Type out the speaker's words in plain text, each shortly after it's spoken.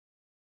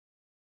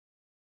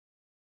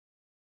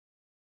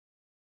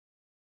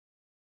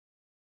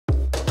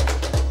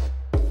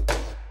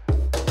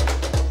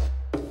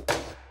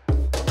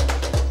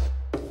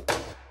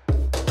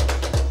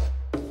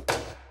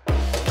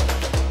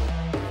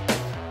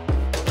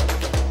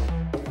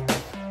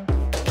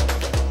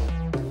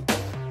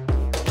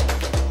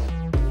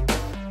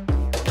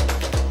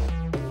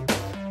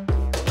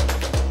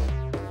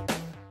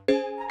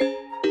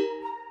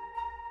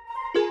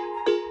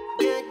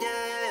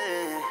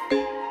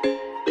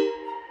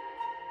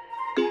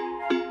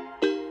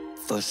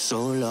For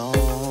so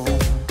long,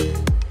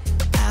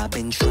 I've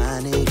been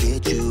trying to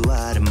get you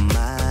out of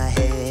my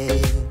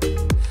head.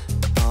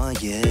 Oh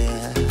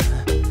yeah,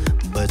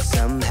 but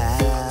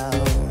somehow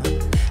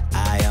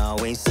I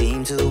always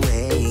seem to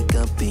wake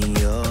up in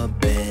your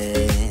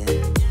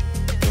bed.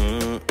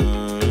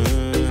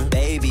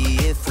 Baby,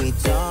 if we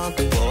talk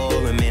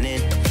for a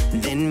minute,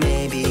 then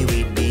maybe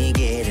we'd be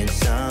getting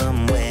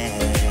somewhere.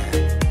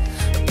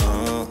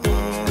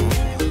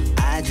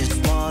 I just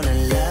wanna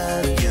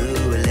love you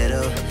a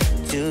little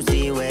to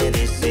see where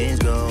this is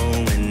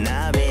going.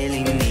 I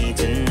really need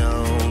to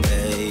know,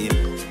 babe.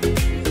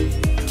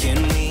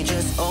 Can we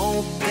just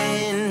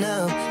open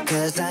up?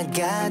 'Cause I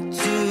got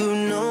to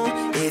know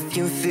if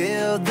you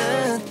feel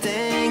the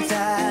things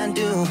I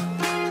do.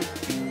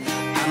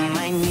 I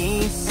might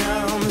need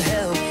some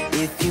help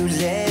if you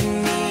let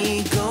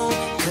me go.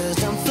 'Cause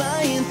I'm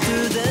flying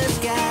through the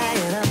sky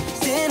and I'm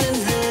sitting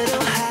a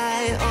little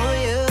high on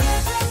you.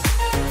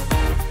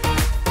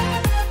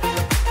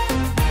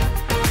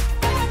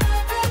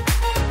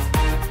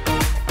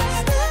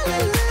 Still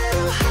a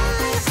little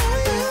high on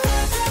you.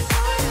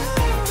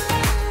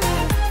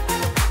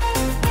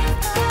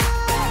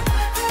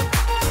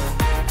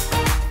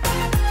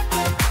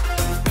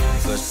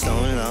 For so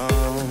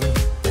long,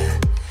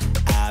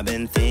 I've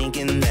been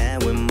thinking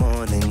that we're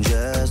more than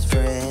just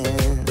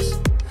friends.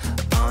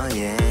 Oh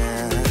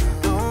yeah.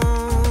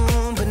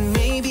 Oh, but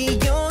maybe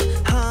your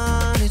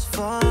heart is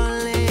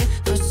falling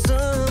for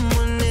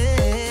someone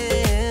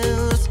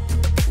else.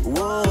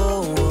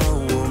 Whoa, whoa,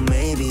 whoa,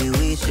 maybe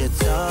we should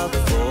talk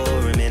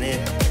for a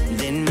minute.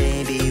 Then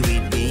maybe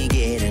we'd be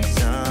getting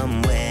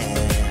somewhere.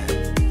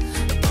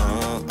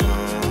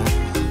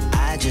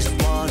 I just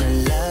wanna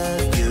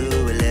love you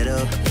a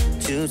little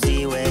to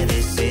see where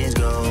this is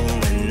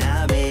going.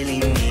 I really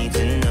need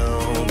to know,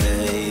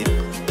 babe.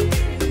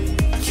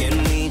 Can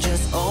we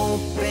just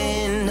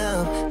open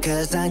up?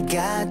 'Cause I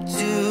got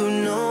to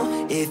know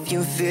if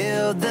you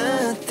feel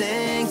the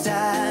things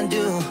I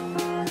do.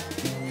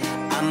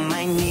 I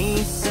might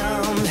need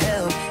some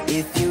help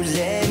if you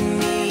let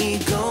me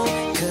go.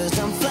 'Cause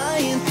I'm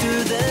flying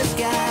through the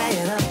sky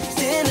and I'm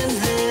sitting a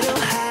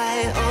little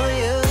high on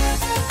you.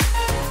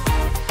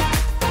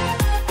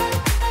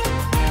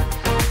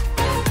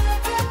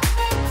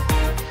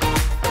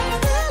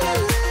 Still a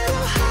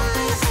little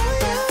high on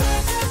you.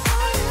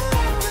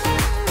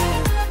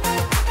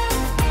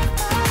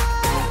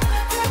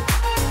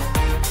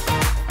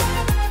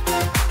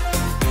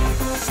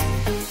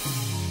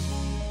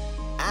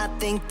 I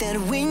think that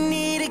we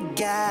need a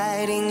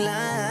guiding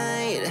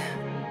light.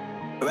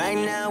 Right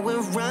now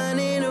we're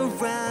running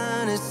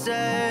around in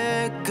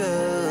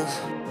circles.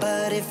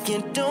 But if you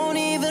don't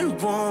even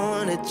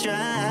wanna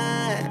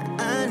try,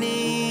 I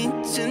need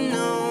to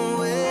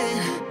know it.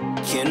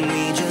 Can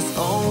we just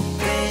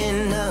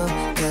open up?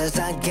 'Cause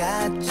I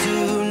got to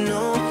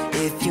know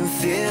if you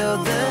feel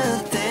the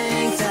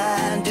things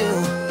I do.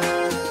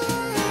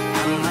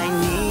 I might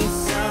need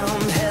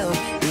some help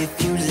if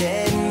you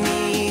let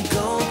me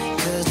go.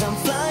 'Cause I'm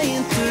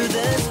flying through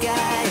the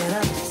sky and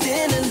I'm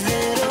sitting a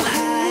little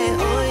high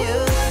on you.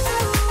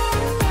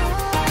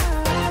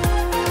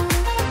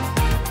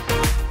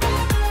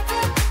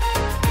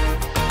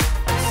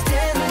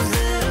 Still a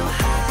little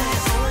high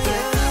on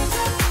you.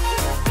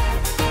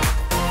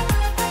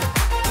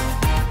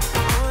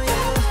 On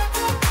you.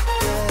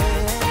 Yeah.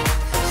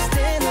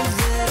 Still a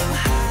little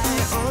high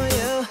on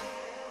you.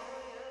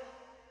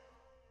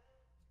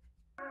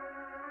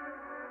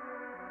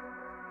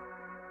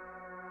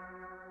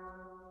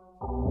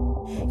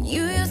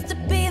 You used to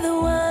be the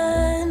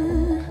one,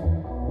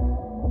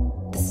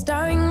 the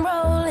starring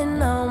role in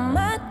all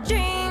my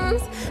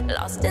dreams,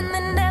 lost and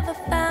then never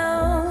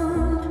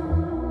found.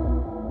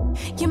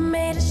 You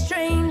made a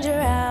stranger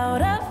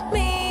out of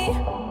me.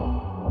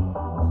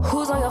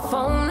 Who's on your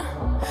phone?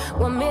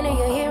 One minute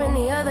you're here and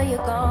the other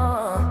you're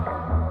gone.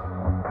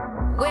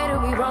 Where do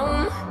we roam?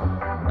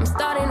 I'm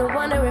starting to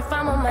wonder if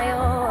I'm on my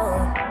own.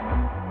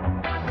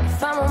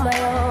 If I'm on my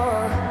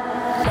own.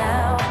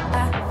 Now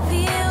I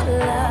feel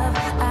love,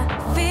 I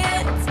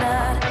feel it's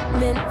not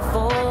meant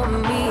for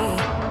me.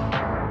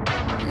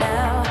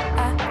 Now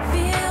I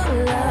feel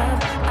love,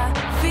 I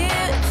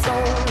feel it's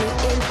only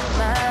in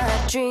my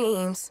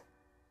dreams.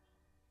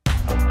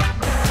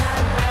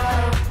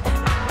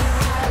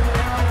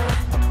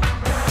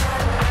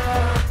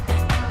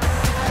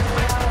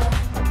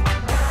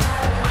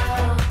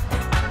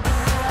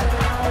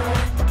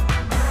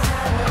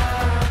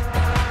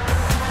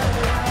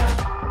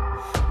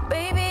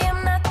 Baby, I'm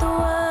not the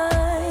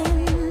one.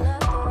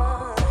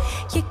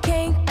 You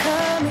can't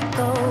come and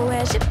go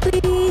as you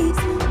please.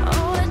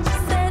 All that you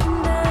said and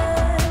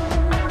done,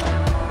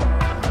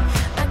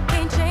 I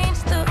can't change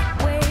the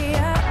way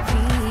I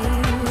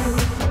feel.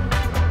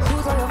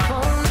 Who's on your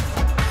phone?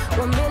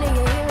 One minute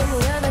you're here and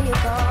the other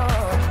you're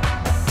gone.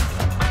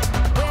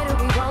 Where do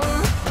we roam?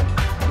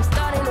 I'm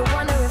starting to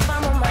wonder if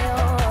I'm on my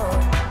own.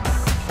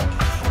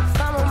 If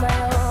I'm on my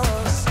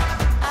own.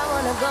 I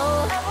wanna go.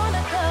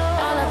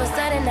 All of a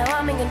sudden now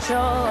I'm in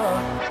control.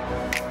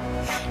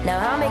 Now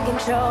I'm in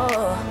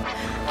control.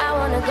 I I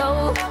wanna go.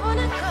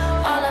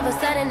 All of a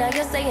sudden now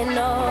you're saying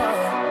no.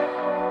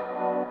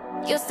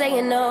 You're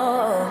saying no.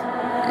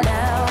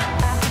 Now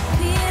I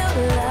feel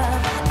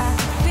love. I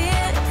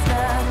feel it's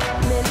not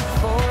meant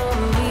for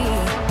me.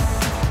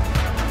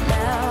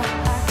 Now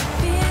I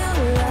feel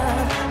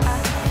love. I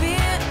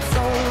feel it's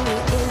only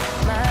in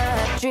my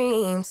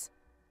dreams.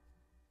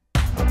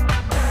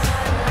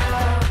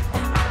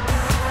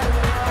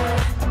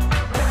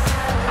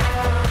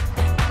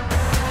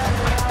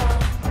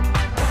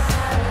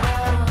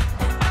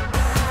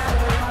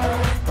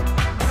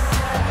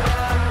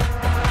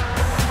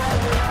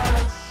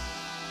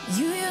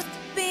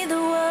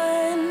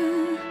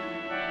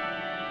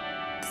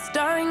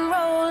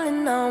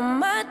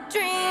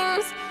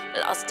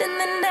 Lost and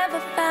then never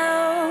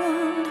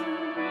found.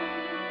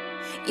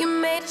 You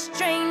made a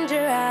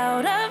stranger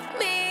out of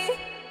me.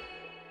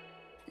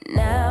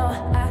 Now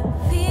I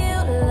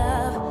feel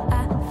love.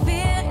 I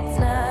feel it's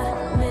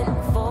not meant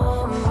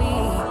for me.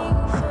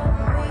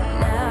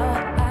 Now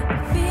I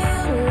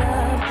feel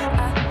love.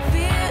 I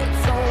feel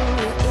it's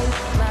only in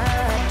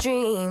my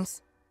dreams.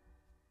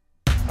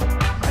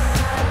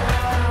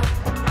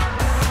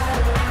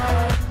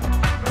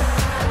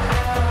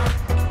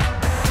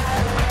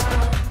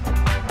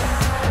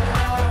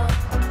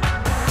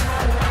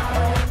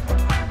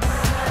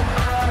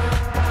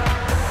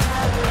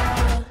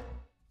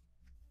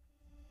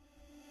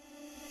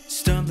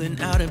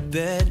 Out of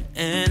bed,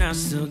 and I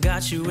still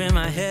got you in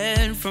my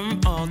head. From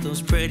all those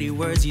pretty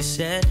words you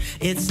said,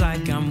 it's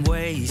like I'm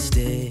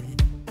wasted.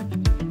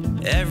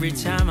 Every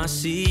time I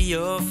see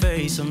your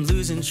face, I'm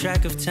losing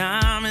track of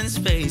time and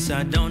space.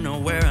 I don't know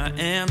where I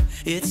am,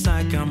 it's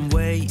like I'm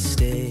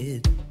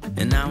wasted,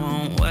 and I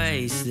won't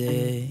waste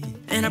it.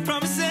 And I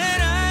promise that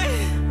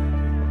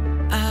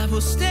I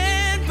will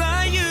stand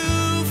by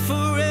you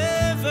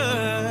forever.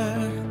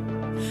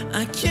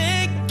 I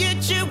can't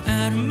get you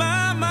out of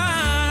my mind.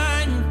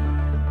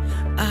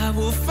 I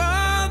will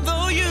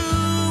follow you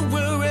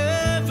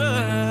wherever,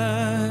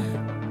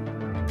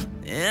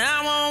 and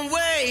I won't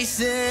waste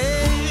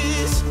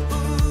this.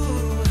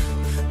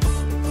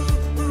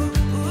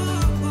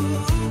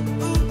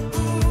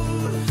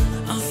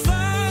 I'll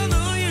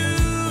follow you,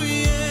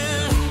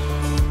 yeah.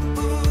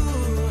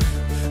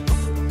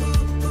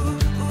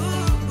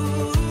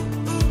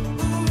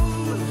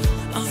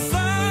 I'll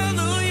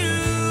follow you,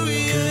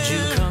 yeah. Could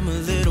you come a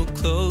little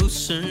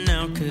closer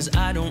now? 'Cause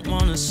I don't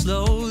wanna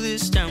slow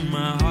this down.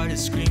 My heart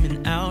is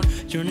screaming out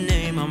your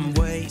name. I'm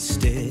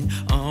wasted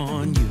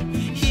on you.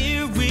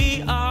 Here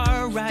we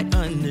are, right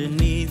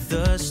underneath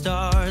the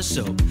stars.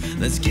 So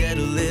let's get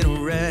a little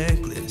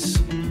reckless.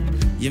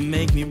 You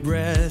make me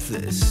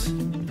breathless,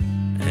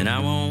 and I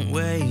won't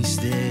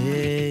waste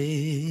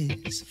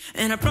this.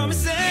 And I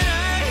promise that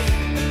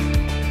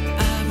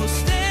I will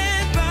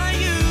stand by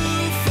you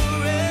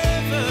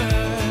forever.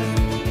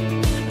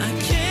 I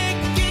can't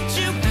get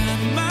you out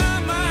of my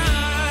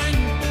mind.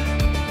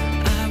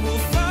 I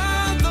will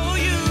follow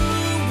you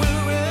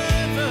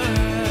wherever,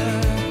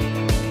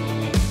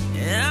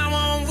 and I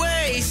won't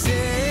waste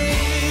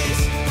this.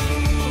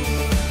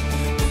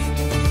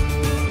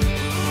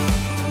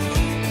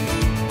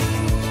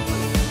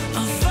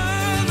 I'll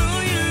follow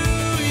you,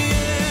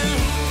 yeah.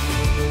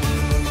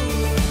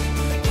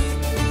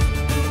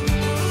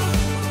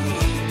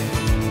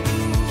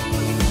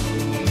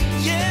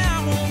 Yeah, I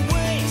won't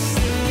waste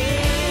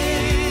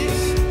this.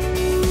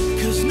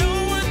 'Cause no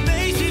one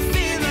makes me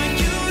feel like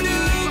you do.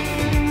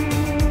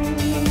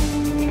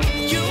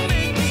 You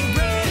make me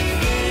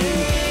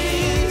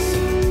breathless.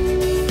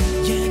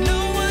 Yeah, no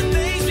one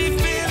makes me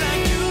feel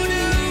like you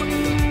do.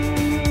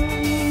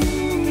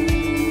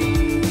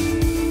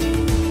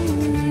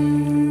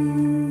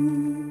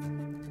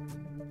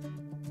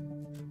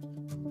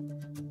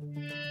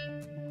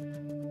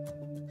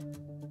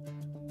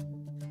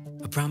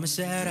 I promise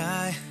that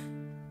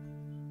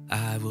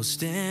I will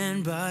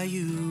stand by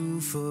you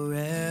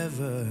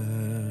forever,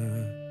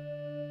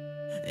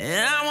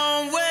 and I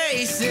won't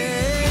waste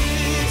it.